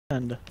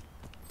end.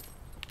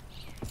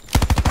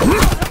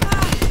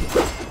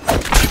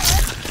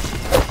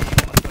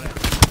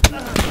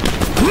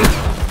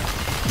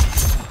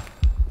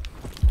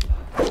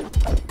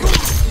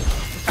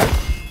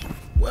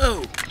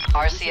 Whoa!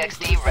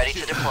 RCXD ready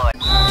to deploy.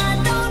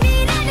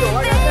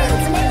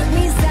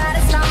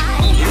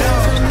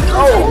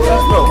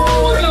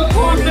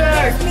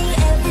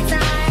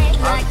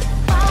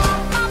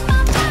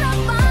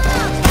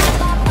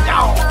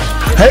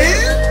 Hey!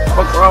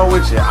 What's wrong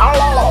with you?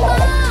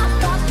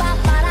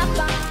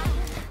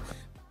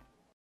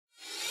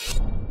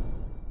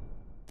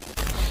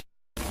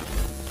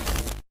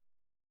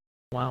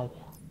 Wow.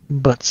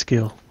 Butt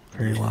skill.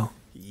 Very well.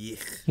 Yeah.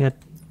 You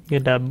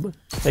got that.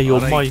 Hey, yo,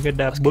 Ma, you got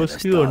that butt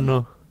skill or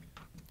no?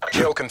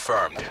 Kill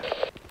confirmed.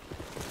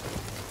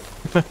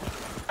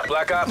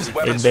 Black Ops,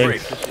 weapons Hey,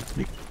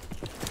 free.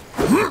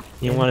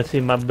 you want to see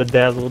my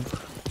bedazzled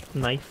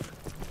knife?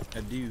 I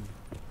do.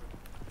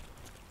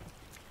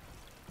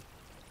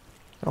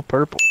 Oh,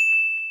 purple.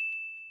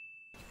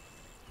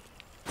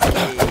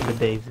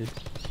 Bedazzled.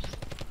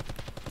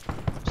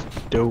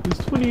 Dope. It's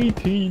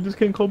 2018. You just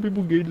can't call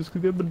people gay just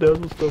because they have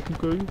bedazzled stuff,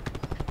 okay?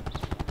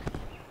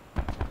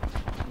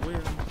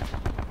 Well,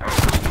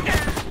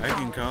 I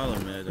can call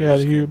him that. Get out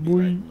of here,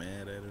 boy. Like,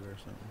 mad at it or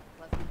something.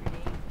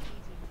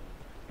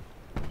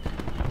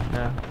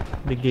 Nah,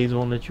 the gays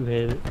won't let you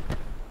have it.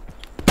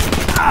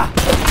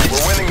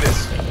 We're winning this.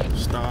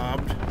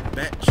 Stopped.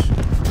 Batch.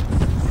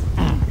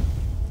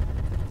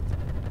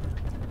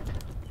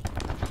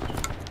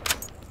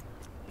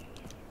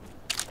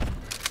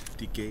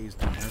 The gays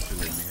don't have to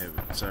let me have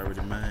it. It's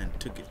already mine.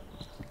 Took it.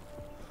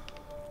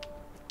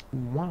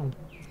 Wow.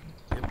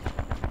 Yep.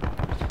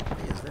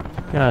 Hey, is that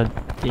mine? God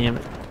damn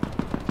it.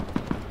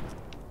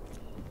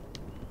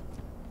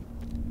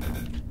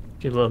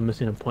 You love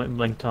missing a point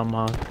blank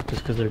Tomahawk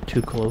just because they're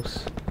too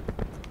close.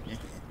 Yeah.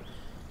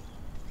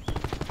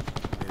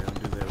 They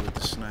don't do that with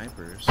the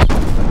snipers.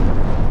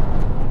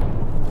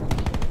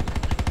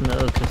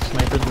 No, because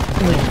snipers with the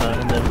slingshot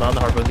and then on the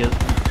harbor get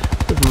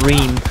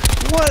reamed.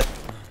 What?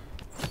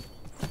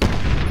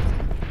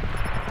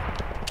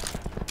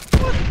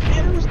 What?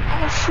 Man, it was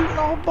all shooting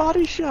all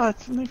body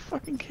shots and they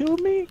fucking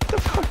killed me? Get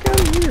the fuck out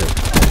of here.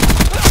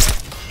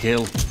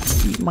 Kill.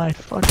 Eat my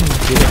fucking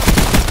dick.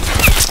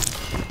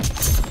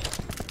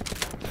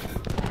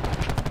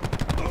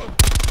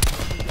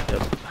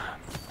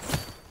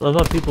 I love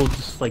how people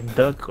just like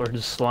duck or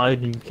just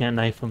slide and you can't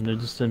knife them, they're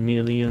just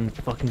immediately and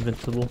fucking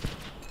invincible.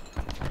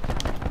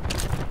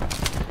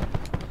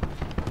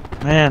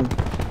 Man,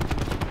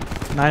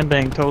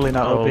 9-bang totally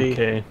not OP.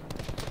 Okay.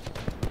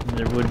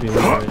 There would be one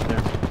right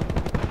there.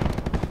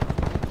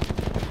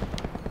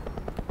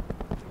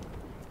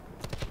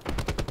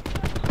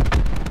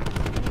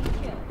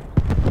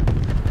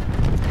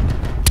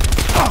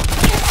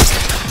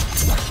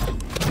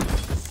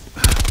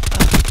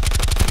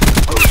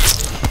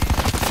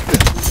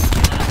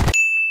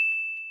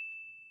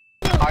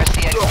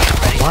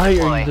 Why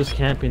are you just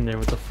camping there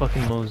with the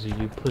fucking Mosey,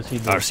 you pussy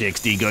bitch?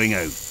 RCXD going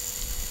out.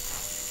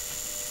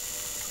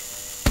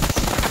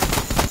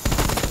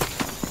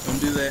 Don't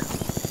do that,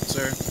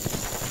 sir.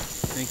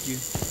 Thank you.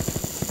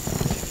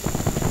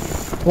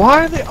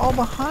 Why are they all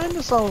behind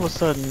us all of a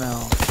sudden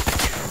now?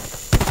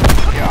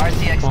 Your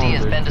RCXD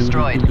has been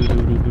destroyed.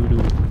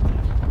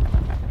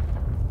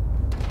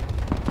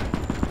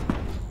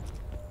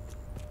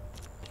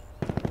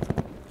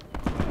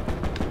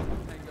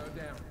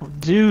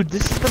 Dude,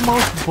 this is the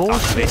most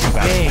bullshit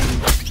game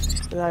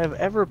that I have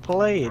ever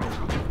played.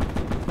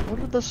 What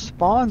are the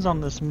spawns on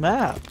this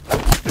map?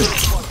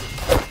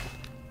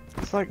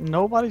 It's like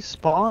nobody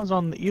spawns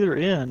on either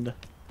end.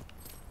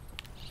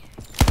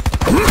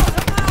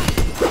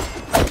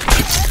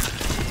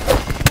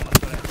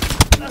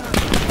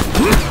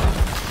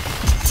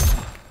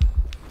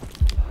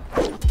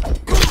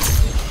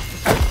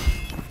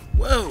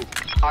 Whoa!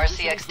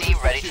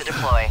 RCXD ready to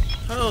deploy.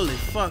 Holy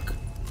fuck!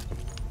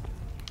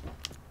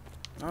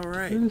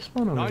 Alright. Where's the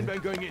spawn over there? 9-bang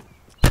going in.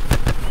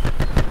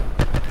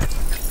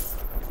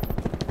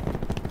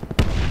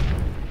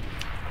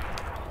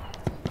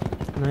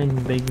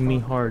 Nine beg me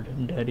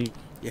hard, daddy.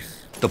 Yeah.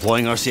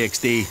 Deploying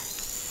RCXD.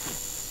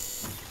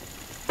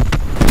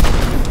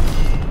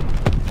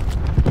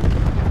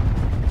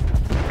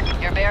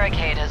 Your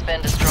barricade has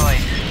been destroyed.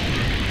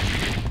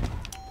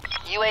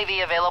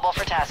 UAV available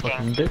for tasking.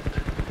 Fucking dick.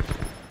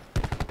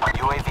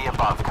 UAV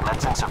above,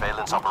 commencing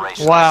surveillance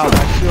operations. Wow,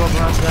 that shield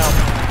runs out.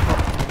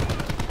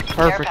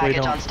 Perfectly, package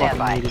don't on fucking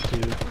standby. need it to.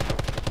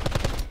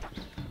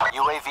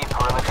 UAV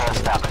perimeter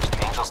established.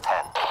 Angels 10.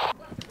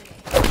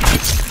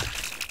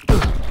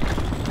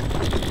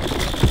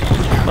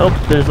 Oh,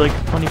 there's like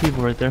 20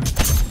 people right there.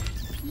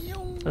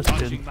 That's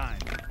good.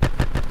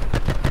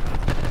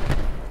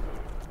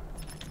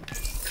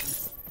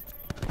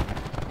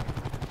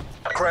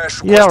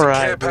 Crash. Yeah, requesting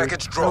right. care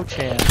package No drop.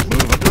 chance.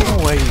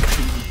 No way, you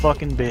cheating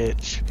fucking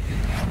bitch.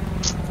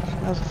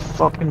 That's a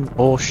fucking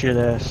bullshit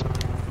ass,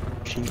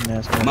 cheating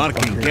ass.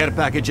 Marking motherfucker. care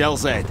package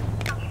LZ.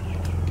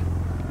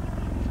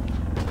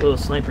 Oh,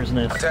 sniper's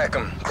nest. Attack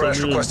him. Crash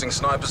requesting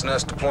sniper's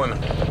nest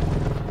deployment.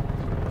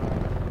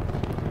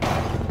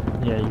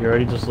 Yeah, you're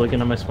already just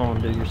looking at my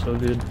spawn, dude. You're so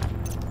good.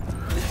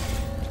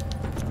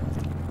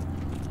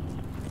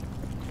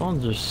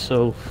 Spawns are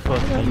so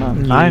fucking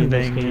good in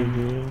this game.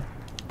 Dude.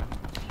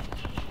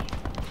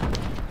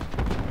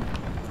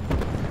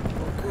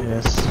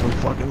 Yes, so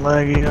fucking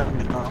laggy. I'm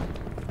getting off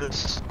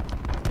this.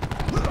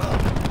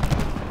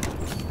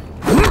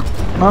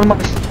 Not much.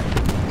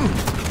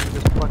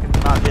 Just fucking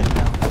not hitting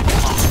now.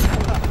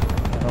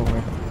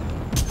 Over.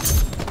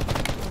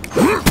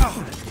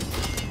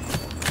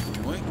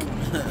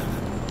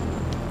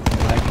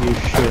 Laggy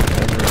shit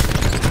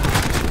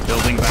ever.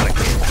 Building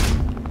barricade.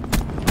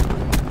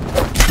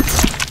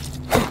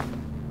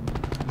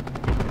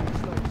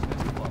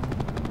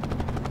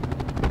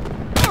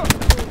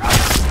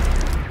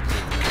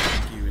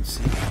 You would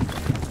see me.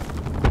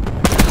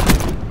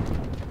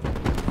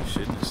 You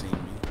shouldn't have seen me.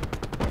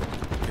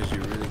 Because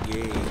you're really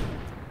gay.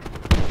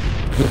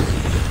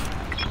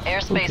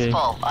 Airspace Okay.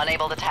 full.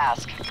 Unable to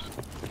task.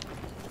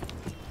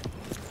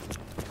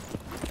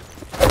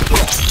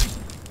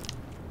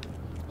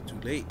 Too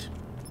late.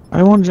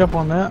 I won't jump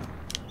on that.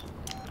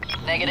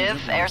 Negative.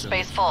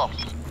 Airspace full.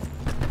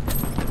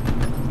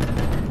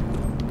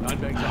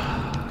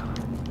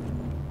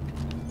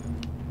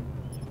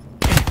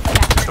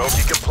 Don't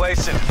be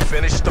complacent.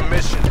 Finish the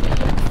mission.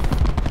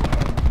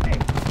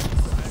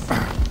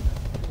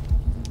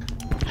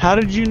 How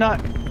did you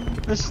not?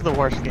 This is the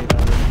worst game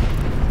ever.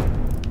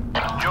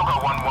 Joker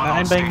 1-1 I on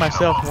bang station.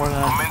 myself more than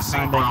I Commencing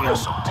bang ground him.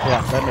 assault.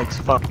 Yeah, that makes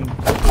fucking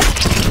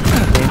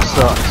game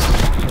sucks.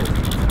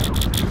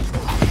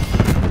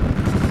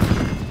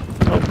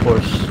 Of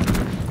course.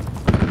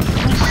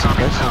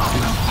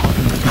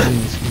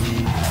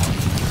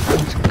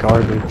 It's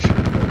garbage.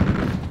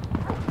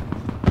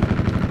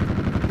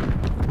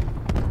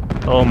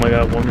 Oh my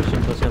god, one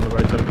machine pussy on the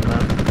right side of the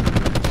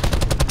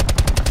map.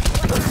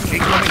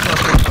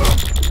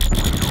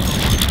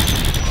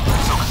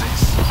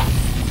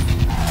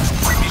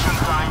 Mission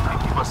time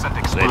 50% You're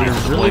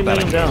expired. really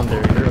laying down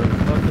there, you're a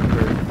fucking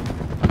bird.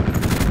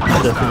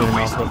 I'm definitely gonna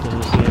mouse up to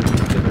this game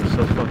because they're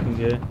so fucking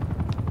gay.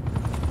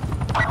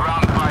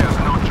 Ground fire's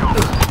no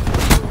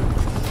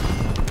joke.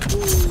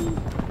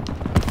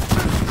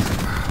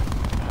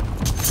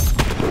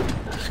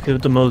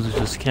 Skip the Moses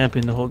just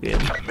camping the whole game.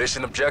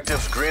 Mission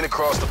objectives green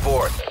across the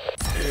board.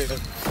 That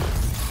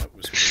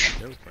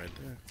was right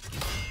there.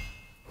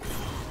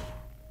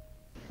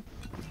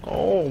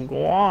 Oh,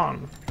 go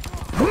on.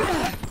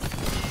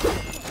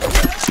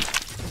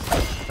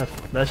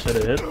 That should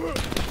have hit.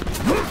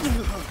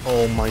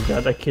 Oh my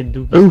god, that kid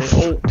do. Oof,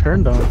 Oh,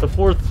 turned on. the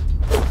fourth.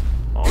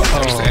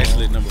 That was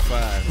actually number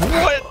 5.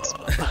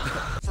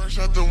 Fresh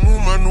out the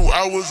womb, I knew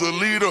I was a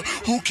leader.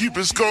 Who keep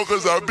it score,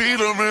 cause I beat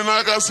him. And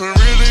I got some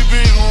really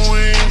big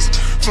wings.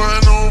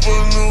 Flying over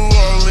New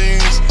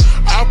Orleans.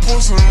 I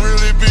pull some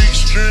really big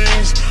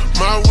strings.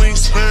 My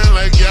wings span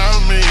like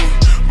y'all mean.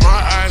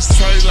 My eyes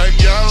tight like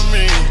y'all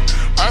mean.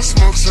 I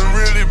smoke some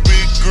really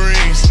big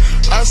greens.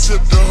 I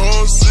sipped the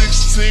whole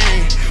 16.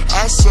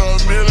 I saw a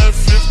meal at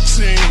 15.